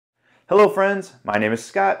Hello friends, my name is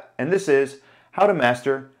Scott and this is How to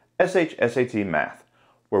Master SHSAT Math,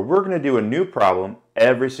 where we're going to do a new problem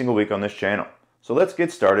every single week on this channel. So let's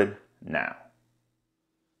get started now.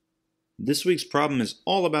 This week's problem is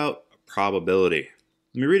all about probability.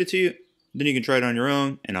 Let me read it to you, then you can try it on your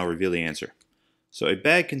own and I'll reveal the answer. So a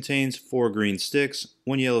bag contains 4 green sticks,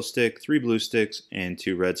 1 yellow stick, 3 blue sticks, and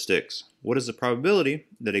 2 red sticks. What is the probability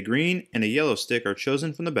that a green and a yellow stick are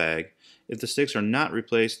chosen from the bag if the sticks are not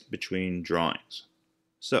replaced between drawings?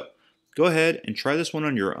 So go ahead and try this one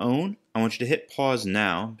on your own. I want you to hit pause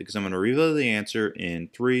now because I'm going to reveal the answer in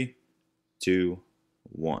 3, 2,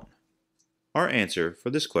 1. Our answer for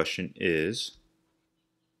this question is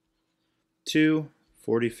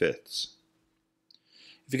 2/45.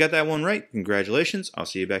 If you got that one right, congratulations. I'll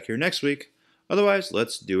see you back here next week. Otherwise,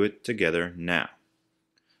 let's do it together now.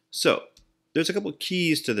 So, there's a couple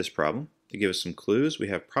keys to this problem to give us some clues. We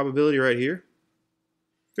have probability right here.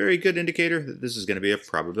 Very good indicator that this is going to be a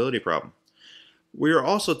probability problem. We are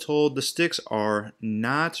also told the sticks are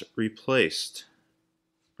not replaced.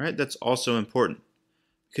 Right? That's also important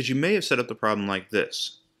because you may have set up the problem like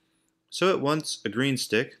this. So it wants a green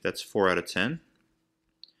stick, that's 4 out of 10.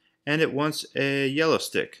 And it wants a yellow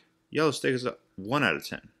stick. Yellow stick is a 1 out of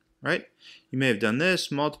 10, right? You may have done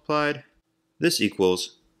this, multiplied. This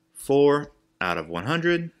equals 4 out of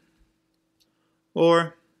 100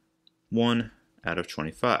 or 1 out of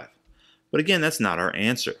 25. But again, that's not our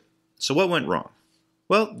answer. So what went wrong?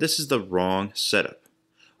 Well, this is the wrong setup.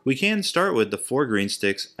 We can start with the 4 green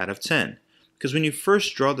sticks out of 10 because when you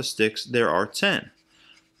first draw the sticks, there are 10.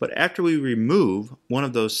 But after we remove one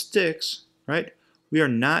of those sticks, right, we are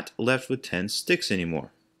not left with 10 sticks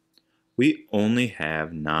anymore. We only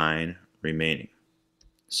have 9 remaining.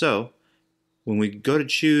 So when we go to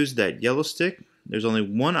choose that yellow stick, there's only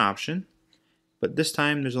one option, but this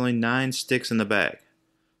time there's only 9 sticks in the bag.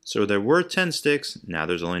 So there were 10 sticks, now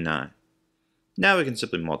there's only 9. Now we can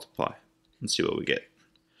simply multiply and see what we get.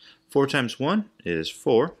 4 times 1 is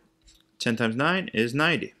 4. 10 times 9 is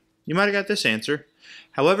 90. You might have got this answer.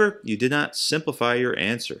 However, you did not simplify your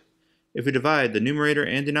answer. If we divide the numerator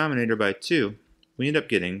and denominator by 2, we end up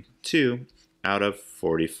getting 2 out of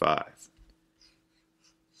 45.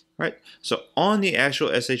 Right? So on the actual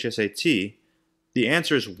SHSAT, the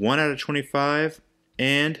answer is 1 out of 25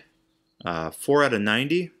 and 4 out of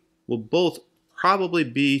 90 will both probably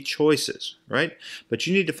be choices, right? But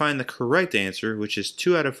you need to find the correct answer, which is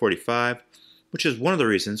 2 out of 45, which is one of the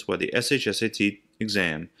reasons why the SHSAT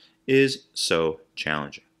exam is so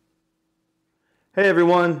challenging. Hey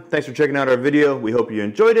everyone, thanks for checking out our video. We hope you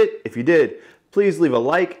enjoyed it. If you did, please leave a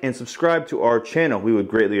like and subscribe to our channel. We would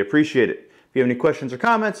greatly appreciate it. If you have any questions or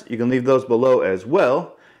comments, you can leave those below as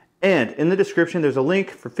well. And in the description, there's a link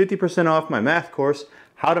for 50% off my math course,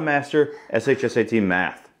 How to Master SHSAT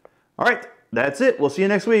Math. All right, that's it. We'll see you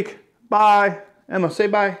next week. Bye. Emma, say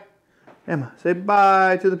bye. Emma, say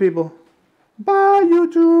bye to the people. Bye,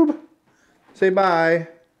 YouTube. Say bye.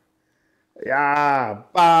 Yeah,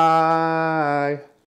 bye.